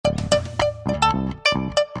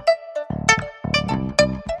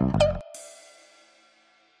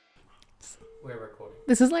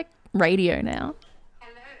This is like radio now.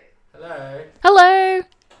 Hello. Hello.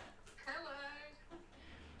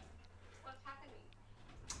 What's happening?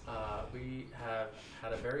 We have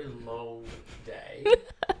had a very long day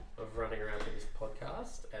of running around for this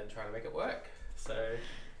podcast and trying to make it work. So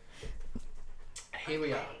here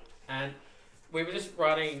we are. And we were just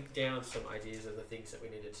writing down some ideas of the things that we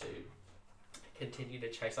needed to continue to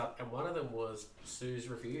chase up. And one of them was Sue's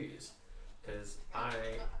reviews. Because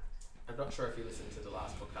I'm not sure if you listened to the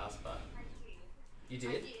last podcast, but you did?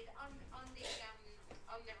 I did. On the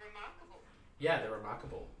Remarkable. Yeah, they're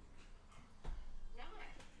remarkable. Nice.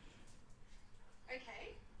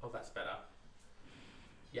 Okay. Oh, that's better.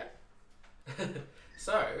 Yeah.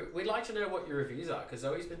 So, we'd like to know what your reviews are, because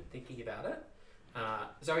Zoe's been thinking about it.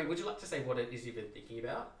 Zoe, would you like to say what it is you've been thinking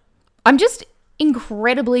about? I'm just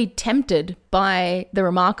incredibly tempted by the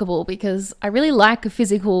Remarkable because I really like a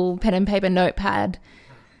physical pen and paper notepad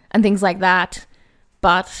and things like that.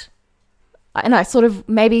 But I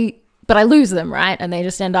lose them, right? And they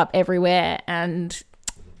just end up everywhere. And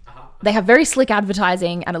they have very slick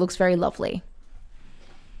advertising and it looks very lovely.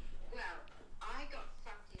 Well, I got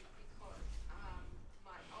sucked in because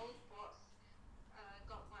my old boss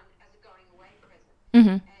got one as a going away present.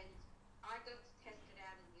 Mm-hmm. And I got to test it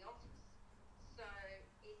out in the office. So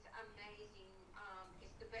it's amazing.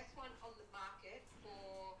 It's the best one on the market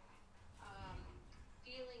for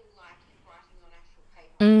feeling like you're writing on actual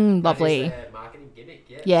paper. Lovely. That is their marketing gimmick,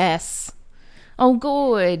 yes. Yes. Oh,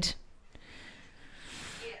 good.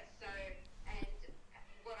 Yeah, so, and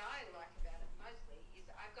what I like about it mostly is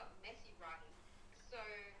I've got messy writing. So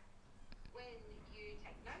when you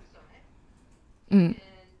take notes on it, you can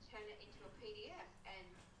turn it into a PDF and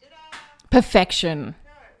ta-da! Perfection.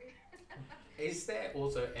 No. Is there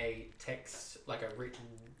also a text, like a written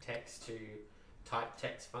text to type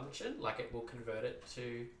text function? Like it will convert it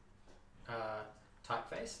to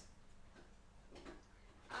typeface?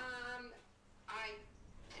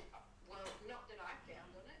 Well, not that I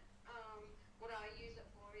found on it. What I use it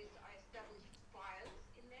for is I establish files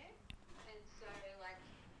in there, and so like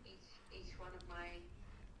each one of my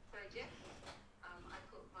projects, I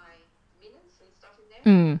put my minutes and stuff in there,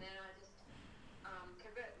 and then I just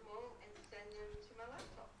convert them all and send them to my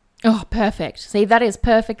laptop. Oh, perfect. See, that is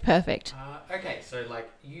perfect. Okay, so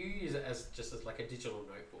like you use it as just as like a digital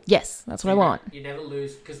notebook. Yes, that's what I want. You never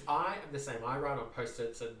lose, because I am the same. I write on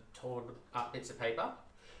post-its and torn up bits of paper,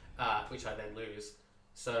 which I then lose.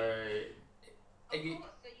 So, Of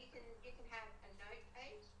course, so you can have a note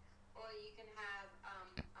page, or you can have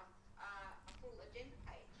a full agenda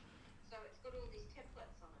page. So it's got all these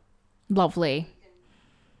templates on it. Lovely.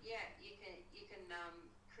 You can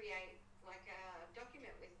create like a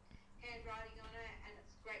document with handwriting on it, and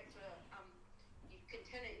it's great for you can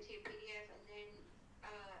turn it into your PDF and then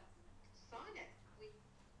sign it with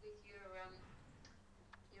your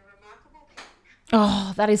Remarkable pen.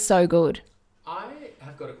 Oh, that is so good. I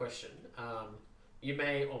have got a question. You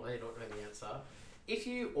may or may not know the answer. If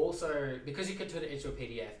you also, because you can turn it into a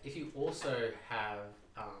PDF, if you also have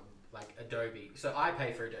like Adobe, so I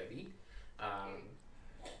pay for Adobe,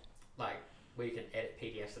 like where you can edit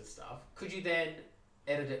PDFs and stuff, could you then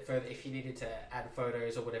edit it further if you needed to add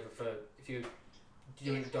photos or whatever for if you're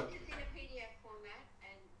doing Yes, once it's in a PDF format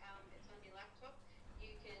and it's on your laptop, you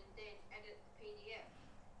can then edit the PDF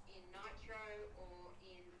in Nitro or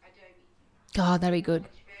in Adobe. God, that'd be good.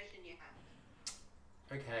 Which version you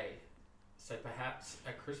have. Okay, so perhaps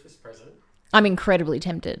a Christmas present. I'm incredibly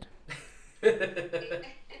tempted. Yeah, I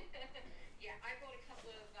bought a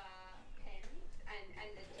couple of pens and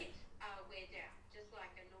the tips wear down, just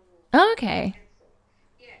like a normal Oh, okay. pencil.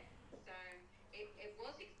 Yeah, so it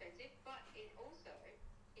was expensive, but it also,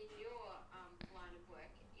 in your line of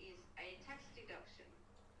work, is a tax deduction.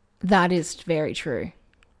 That is very true.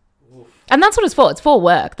 Oof. And that's what it's for. It's for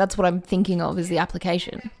work. That's what I'm thinking of is the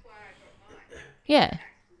application. That's why I got mine. Yeah. Tax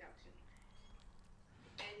deduction.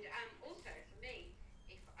 And also for me,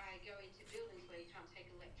 if I go into buildings where you can't take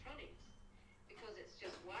electronics, because it's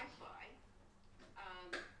just Wi-Fi,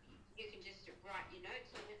 you can just write your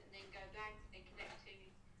notes on it and then go back and connect to.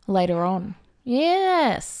 Later on.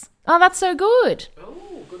 Yes. Oh, that's so good.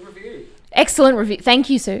 Oh, good review. Excellent review. Thank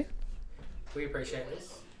you, Sue. We appreciate this.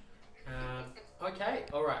 Okay,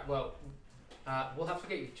 all right. Well, we'll have to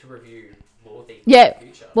get you to review more things in Yeah. the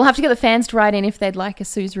future. We'll have to get the fans to write in if they'd like a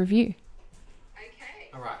Sue's review. Okay.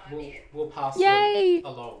 All right, I'm in. we'll pass Yay.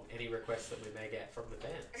 them along any requests that we may get from the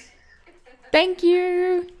fans. Thank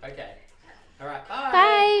you. Okay. All right. Bye.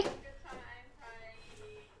 Bye. Good time.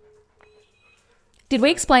 Bye. Did we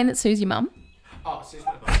explain that Sue's your mum? Oh, Sue's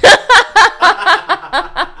my mum.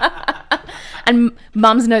 And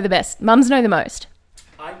mums know the best. Mums know the most.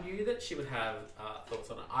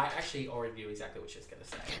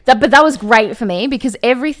 But that was great for me because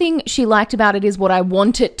everything she liked about it is what I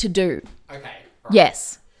want it to do. Okay. Right.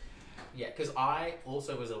 Yes. Yeah, because I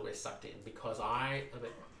also was always sucked in because I am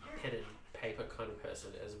a pen and paper kind of person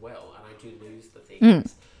as well, and I do lose the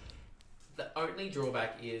things. The only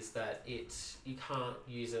drawback is that you can't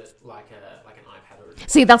use it like an iPad or a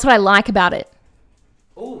See, that's what I like about it.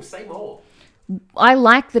 Oh, say more. I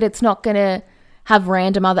like that it's not going to have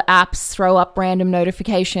random other apps throw up random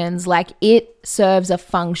notifications. Like, it serves a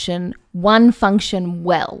function, one function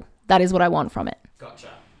well. That is what I want from it. Gotcha.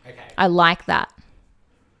 Okay. I like that.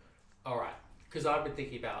 All right. Because I've been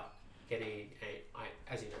thinking about getting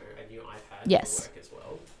as you know, a new iPad Yes. for work as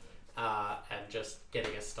well, and just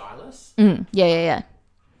getting a stylus. Yeah.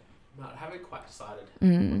 But I haven't quite decided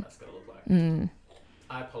what that's going to look like.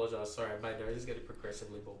 I apologise. Sorry, my nose is getting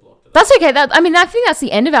progressively more blocked. That's okay. I think that's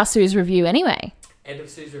the end of our Sue's review anyway. End of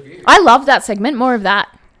Sue's review. I love that segment. More of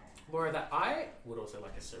that. More of that. I would also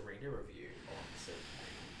like a Serena review on certain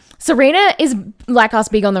things. Serena is, like us,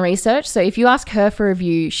 big on the research. So if you ask her for a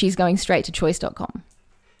review, she's going straight to choice.com.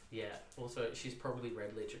 Yeah. Also, she's probably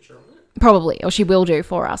read literature on it. Probably. Or she will do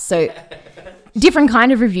for us. So different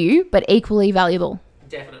kind of review, but equally valuable.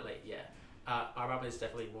 Definitely, yeah. Our mum is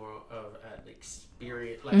definitely more of an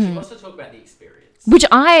experience. Like, she wants to talk about the experience. Which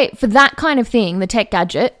for that kind of thing, the tech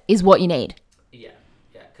gadget is what you need. Yeah.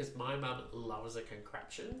 Because my mum loves a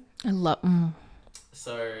contraption. I love...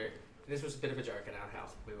 So, this was a bit of a joke in our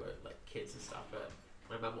house when we were, like, kids and stuff, but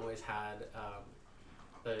my mum always had,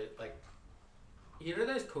 you know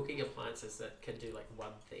those cooking appliances that can do, like,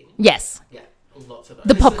 one thing? Yes. Yeah, lots of those.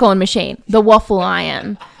 The popcorn machine. The waffle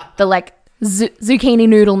iron. The, like, zucchini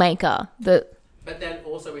noodle maker. But then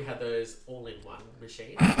also we had those all-in-one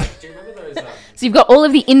machines. Like, do you remember those? So you've got all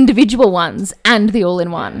of the individual ones and the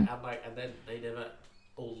all-in-one. Yeah, and then they never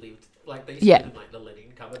all lived. Like, they used Yeah. to live in, like, the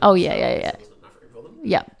linen cupboard. Oh, and yeah, stuff, yeah, so yeah. there wasn't enough room for them.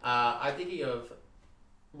 Yeah. I'm thinking of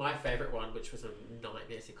my favourite one, which was a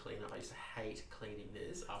nightmare to clean up. I used to hate cleaning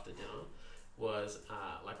this after dinner. Was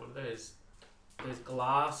like one of those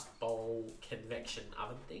glass bowl convection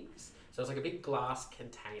oven things. So it's like a big glass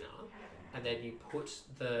container, and then you put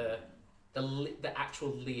the actual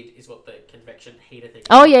lid is what the convection heater thing.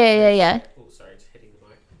 Oh, yeah. Oh, sorry, just hitting the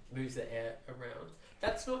mic. Moves the air around.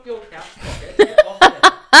 That's not your couch pocket. Get off it.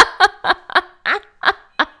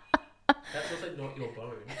 That's also not your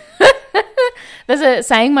bone. There's a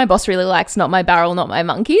saying my boss really likes, not my barrel, not my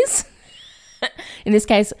monkeys. In this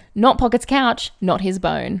case, not Pocket's couch, not his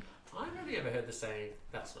bone. I've only ever heard the saying,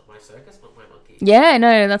 that's not my circus, not my monkey. Yeah,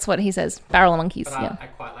 no, that's what he says. Barrel of monkeys, But yeah. I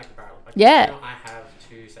quite like the barrel of monkeys. Yeah. You know, I have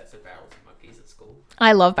 2 sets of barrels of monkeys at school.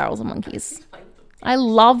 I love barrels of monkeys. Please play with them. I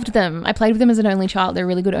loved them. I played with them as an only child. They're a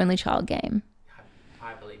really good only child game.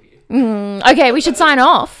 I believe you. Okay, we should sign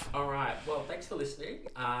off. All right. Well, thanks for listening.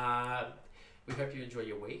 We hope you enjoy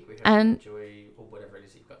your week. We hope And- you enjoy whatever it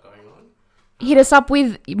is you've got going on. Hit us up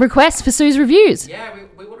with requests for Sue's reviews. Yeah,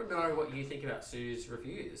 we want to know what you think about Sue's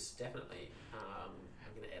reviews. Definitely.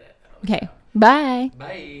 I'm going to edit that. Okay, bye.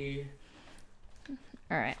 Bye.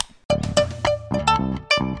 All right.